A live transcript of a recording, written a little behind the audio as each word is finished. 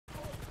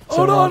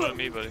Hold on. On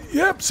me, buddy.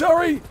 Yep,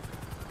 sorry.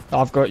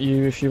 I've got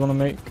you if you want to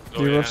make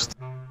the yeah. rest.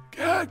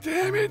 God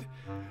damn it.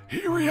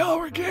 Here we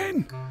are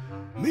again.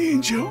 Me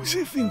and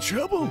Joseph in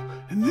trouble,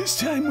 and this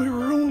time we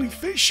were only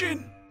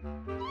fishing.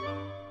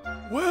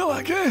 Well,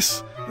 I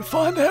guess to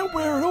find out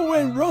where it all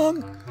went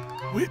wrong,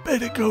 we'd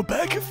better go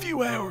back a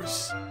few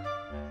hours.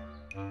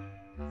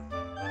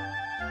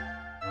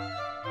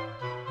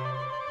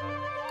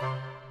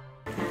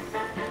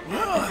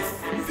 Well, I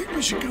think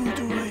we should go and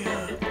do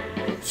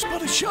a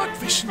spot of shark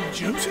fishing,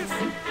 Joseph.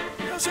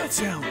 How's that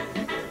sound?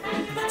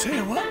 And I'll tell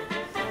you what,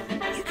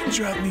 you can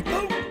drive me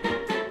boat.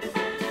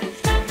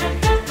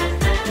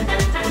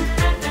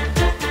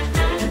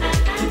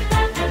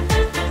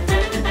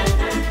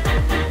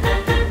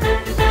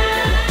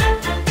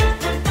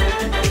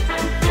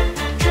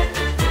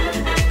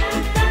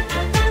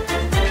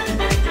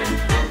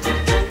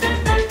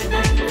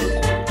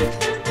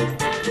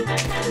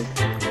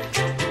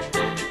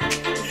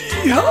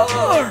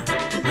 Yeehaw!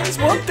 There's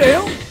one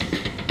down.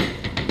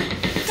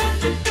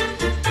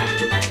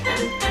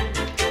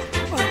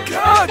 My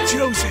God,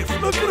 Joseph,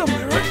 look at them,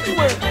 they're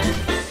everywhere.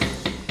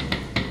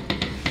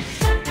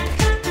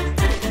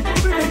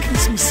 We'll be making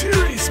some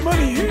serious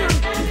money here.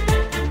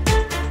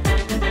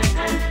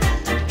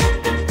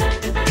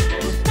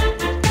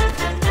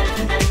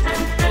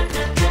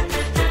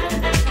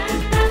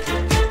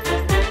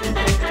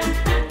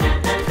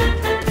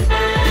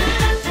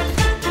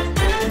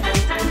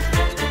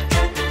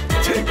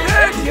 Take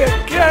that, you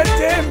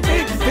goddamn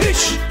big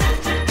fish!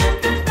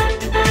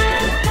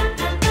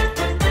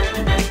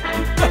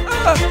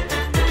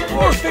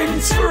 More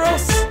things for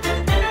us!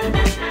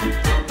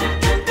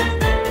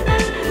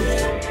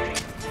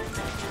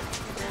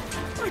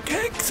 I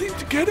can't seem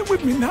to get it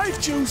with my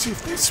knife,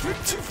 Joseph. They swim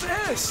too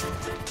fast.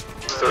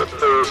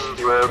 Please,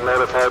 you have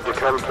never had to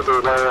come to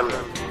the land.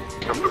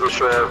 Come to the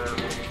shore.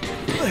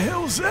 What the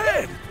hell's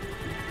that?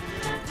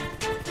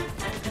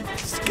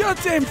 It's a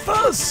goddamn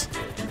fuzz!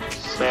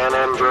 San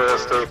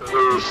Andreas,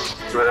 please,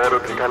 you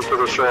have to come to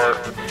the shore.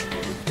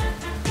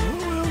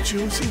 Oh well,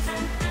 Joseph.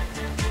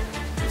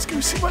 Let's go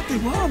see what they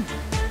want.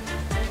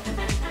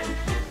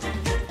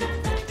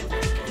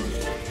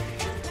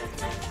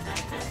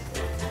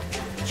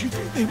 Do you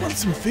think they want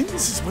some fins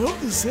as well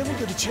to sell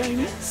to the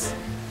Chinese?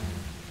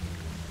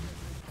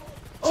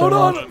 Hold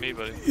on! On me,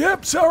 buddy.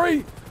 Yep,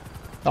 sorry.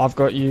 I've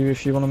got you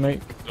if you want to make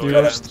Lower the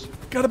your rest. hands.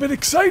 Got a bit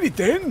excited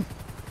then.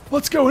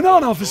 What's going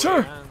on, Lower your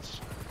officer? hands.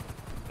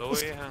 Lower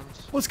your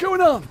hands. What's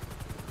going on?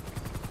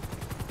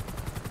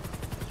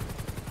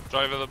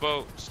 Driver of the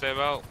boat, stay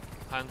out.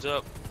 Hands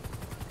up.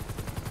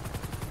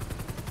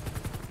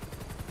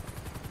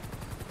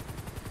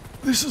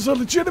 This is a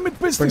legitimate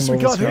Bring business them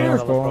we over got to me, here.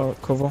 I've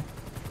got cover.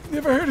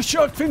 Never heard of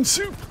shark fin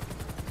soup?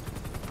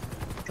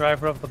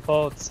 Driver of the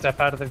boat, step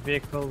out of the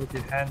vehicle with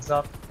your hands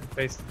up and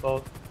face the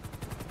boat.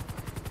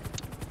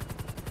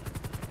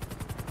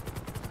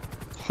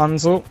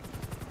 Hands up.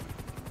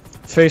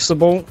 Face the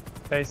boat.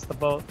 Face the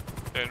boat.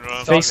 Turn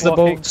around. Stop Face the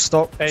walking. boat.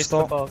 Stop. Face the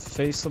Stop. boat.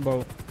 Face the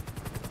boat.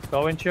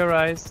 Go into your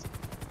eyes.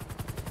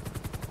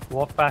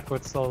 Walk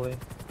backwards slowly.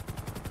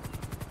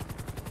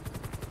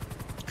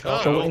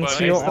 Oh, Go buddy. into Face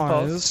your the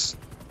boat. eyes.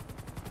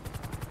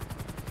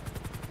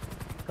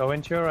 Go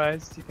into your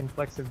eyes. You can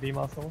flex your V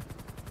muscle.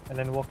 And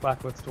then walk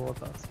backwards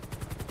towards us.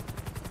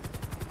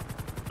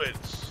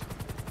 It's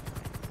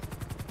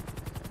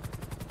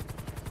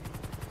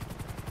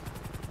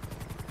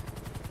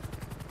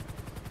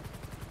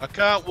I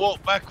can't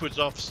walk backwards,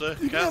 officer.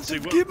 You're gonna Can't have see to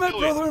what forgive my I'm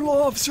doing.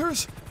 brother-in-law,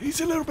 officers. He's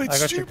a little bit I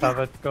got you stupid.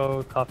 covered.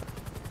 Go cover.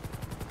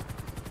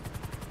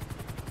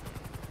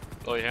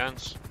 lower your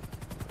hands.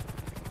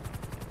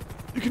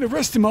 You can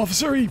arrest him,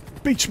 officer. He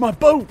beached my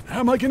boat.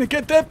 How am I gonna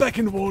get that back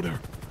in the water?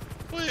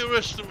 What are you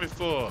arresting me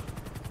for?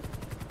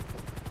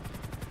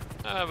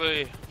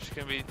 Buddy, just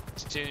gonna be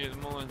detained at the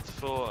moment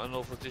for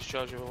unlawful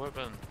discharge of a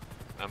weapon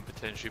and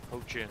potentially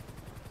poaching.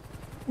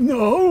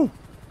 No,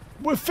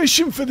 we're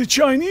fishing for the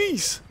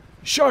Chinese.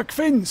 Shark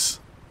fins.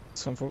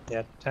 Something.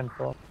 Yeah,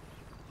 10-4.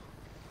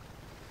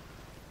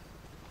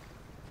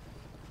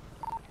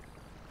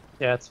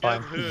 Yeah, it's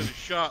I've fine. heard of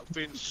shark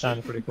fin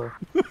Sounded soup. pretty cool.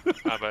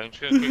 But I'm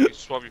just gonna quickly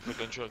swab you for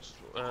gunshots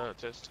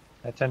test.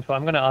 Yeah, 10-4.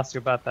 I'm gonna ask you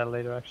about that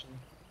later, actually.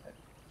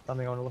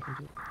 Something I want to look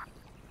into.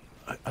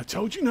 I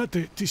told you not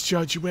to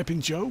discharge your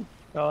weapon, Joe.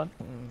 Go on.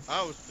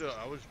 I was driving.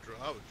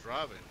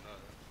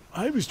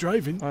 I was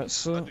driving. Alright, I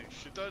so didn't-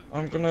 she didn't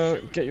I'm do gonna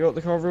shit. get you out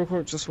the car real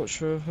quick. Just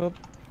watch your head.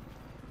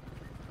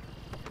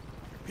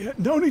 Yeah,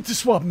 no need to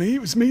swab me.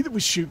 It was me that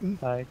was shooting.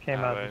 I came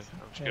out. I'm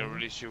just gonna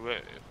release you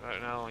right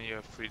now and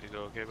you're free to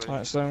go, okay, buddy?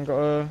 Alright, so I'm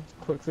gonna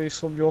quickly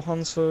swab your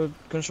hands for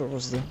gunshot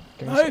residue.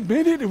 Give me a I sec.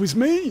 admit it. It was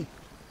me.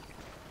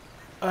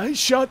 I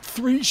shot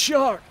 3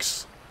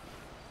 sharks.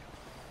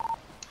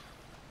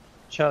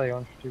 Charlie,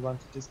 do you want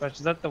to dispatch?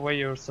 Is that the way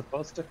you're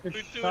supposed to We're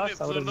fish doing it sharks?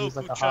 I for would the have used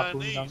local like a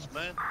harpoon gun. Chinese,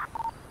 man.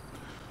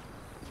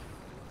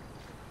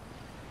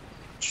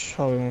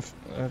 Charlie,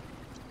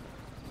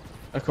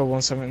 Echo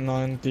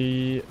 179,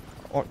 the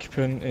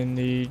occupant in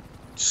the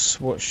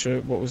SWAT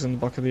shirt, what was in the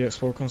back of the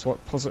Explorer comes back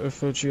positive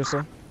for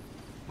GSL.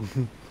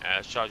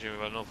 Charging him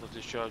with unlawful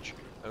discharge.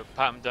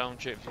 Pat him down,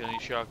 check for any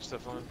shark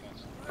stuff on him.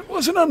 It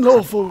wasn't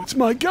unlawful. It's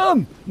my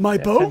gun. My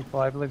boat.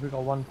 10-4, I believe we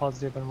got 1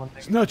 positive and 1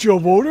 It's negative. not your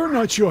water,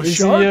 not your Is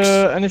sharks.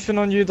 anything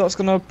on you that's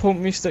gonna pump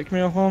me, stick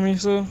me, or harm me,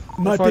 sir?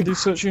 My If I big- do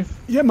search you?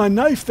 Yeah, my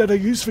knife that I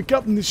use for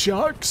cutting the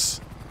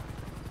sharks.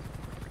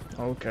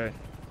 Okay.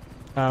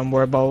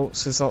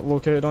 Whereabouts is that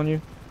located on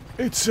you?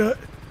 It's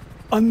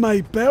on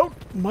my belt,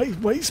 my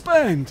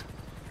waistband.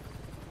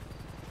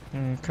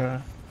 Okay.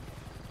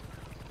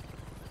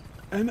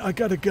 And I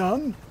got a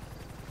gun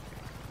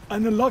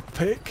and a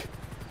lockpick,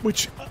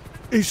 which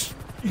is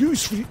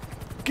used for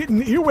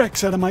getting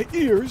earwax out of my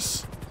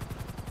ears.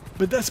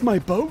 But that's my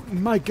boat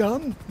and my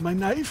gun, my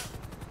knife.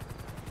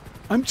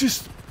 I'm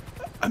just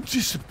a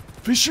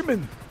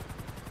fisherman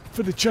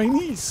for the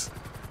Chinese.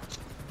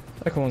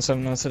 Echo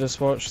 179 to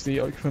dispatch.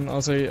 The occupant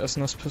has a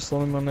SNS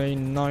pistol and a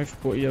knife,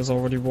 but he has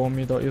already warned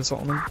me that he has it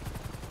on him.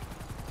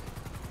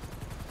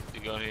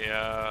 You got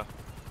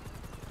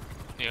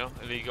any,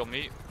 illegal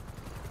meat?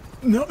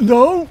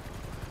 No,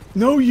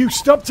 you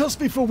stopped us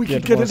before we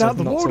could get it out of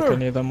the Not took water.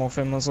 any of them off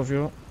him as of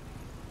yet.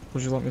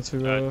 Would you like me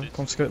to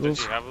confiscate Did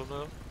those? you have them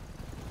though?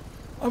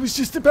 I was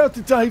just about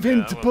to dive in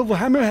Yeah, to well- pull the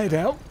hammerhead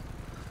out,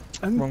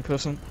 and Wrong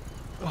person.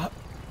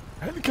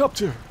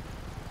 helicopter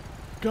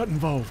got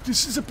involved.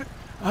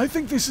 I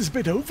think this is a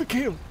bit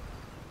overkill.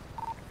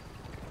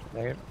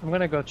 Negative. I'm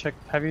gonna go check.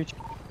 Have you?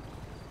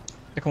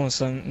 Echo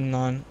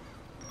 179.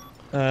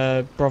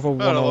 Bravo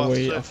Hello,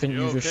 108. I officer. think You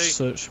you okay? just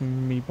searched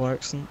me by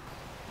accident.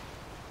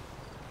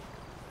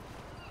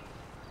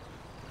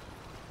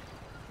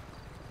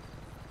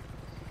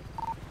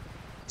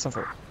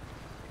 Something.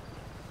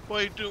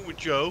 What are you doing with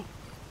Joe?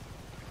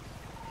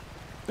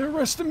 They're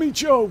arresting me,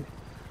 Joe,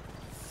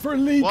 for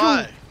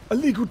Why?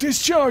 illegal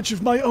discharge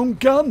of my own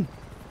gun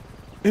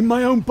in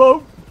my own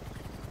boat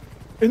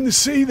in the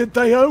sea that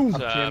they own.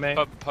 Up to you, mate.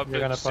 You're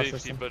Public gonna process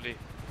safety, them. buddy.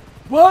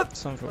 What?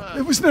 Something.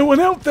 There was no one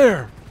out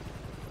there.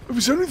 It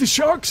was only the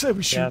sharks I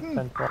was Yeah, shooting.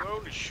 10-4. We're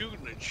only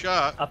shooting at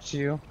shark. Up to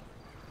you.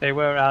 They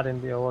were out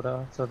in the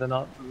order, so they're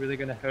not really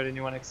gonna hurt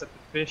anyone except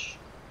the fish.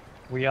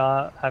 We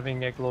are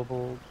having a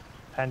global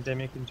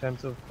pandemic in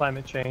terms of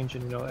climate change,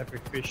 and every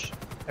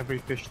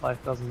fish life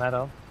doesn't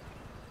matter.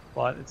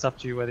 But it's up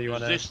to you whether you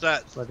Is want this to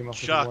that let him off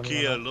with a warning or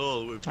Sharkia not.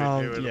 law we've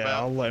been hearing Yeah,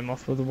 about? I'll let him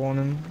off with a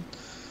warning.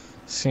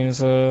 Seems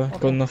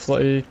good enough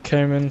that he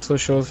came in to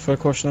show for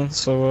questioning,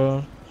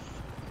 so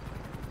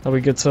are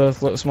we good to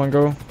let this man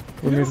go?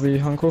 Remove the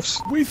handcuffs?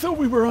 We thought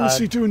we were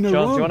honestly doing no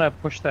John, do wrong. you want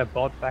to push their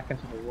boat back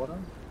into the water?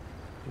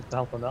 Just to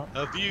help them out.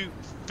 Have you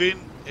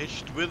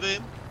finished with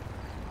him?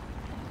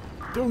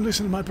 Don't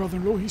listen to my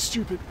brother-in-law. He's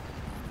stupid.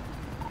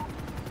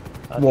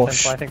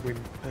 Wash. I think we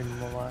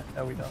more like.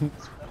 No, we don't.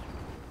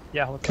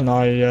 Yeah. What's Can up?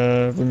 I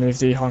remove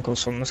the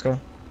handcuffs from this guy?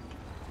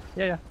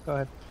 Yeah. Go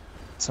ahead.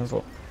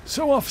 10-4.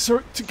 So,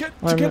 officer, to get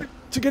I'm-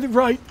 it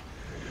right,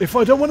 if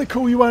I don't want to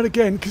call you out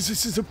again, because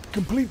this is a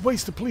complete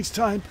waste of police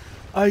time,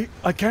 I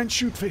can't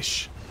shoot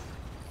fish.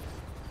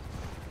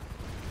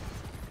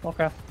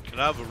 Okay. Can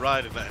I have a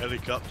ride in that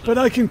helicopter? But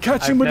I can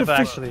catch him I've with never a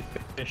fish. actually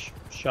fished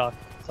shark,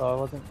 so I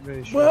wasn't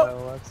really sure Well- how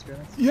it works, to be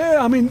honest. Yeah,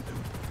 I mean,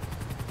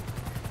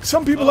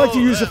 some people like to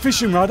Oh, use a yeah.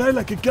 fishing rod. I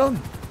like a gun.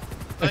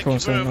 Thank Echo you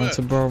very 179 much.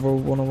 to Bravo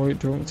 108.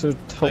 Do you want me to help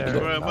Thank you? you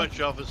Yeah. very much,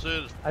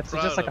 officers. I'd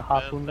suggest like a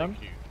harpoon gun.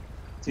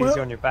 It's Well-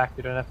 easier on your back.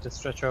 You don't have to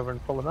stretch over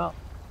and pull them out.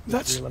 Just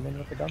That's reel them in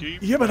with the gun.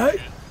 yeah, but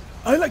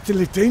I like to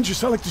live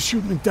dangerous. I like to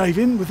shoot them and dive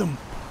in with them.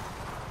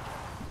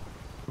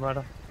 Right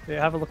on. Yeah,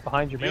 have a look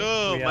behind you, mate.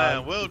 Yo, We,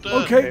 man, well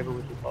done. Okay. Maybe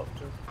we should talk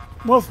to.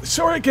 Well,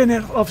 sorry again,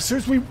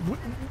 officers.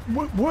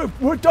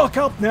 We're dock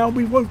up now.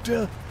 We won't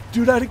do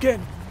that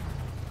again.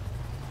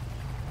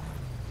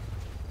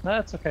 No,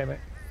 that's okay, mate.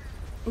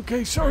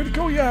 Okay, sorry to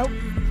call you out.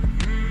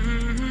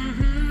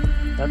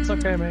 That's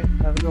okay, mate.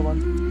 Have a good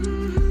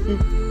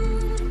one.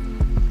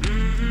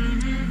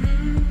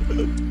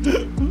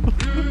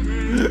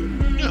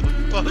 What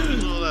the fuck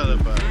is all that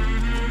about?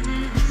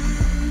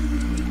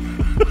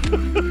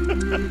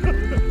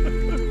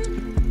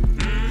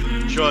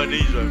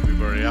 Chinese won't be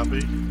very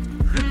happy.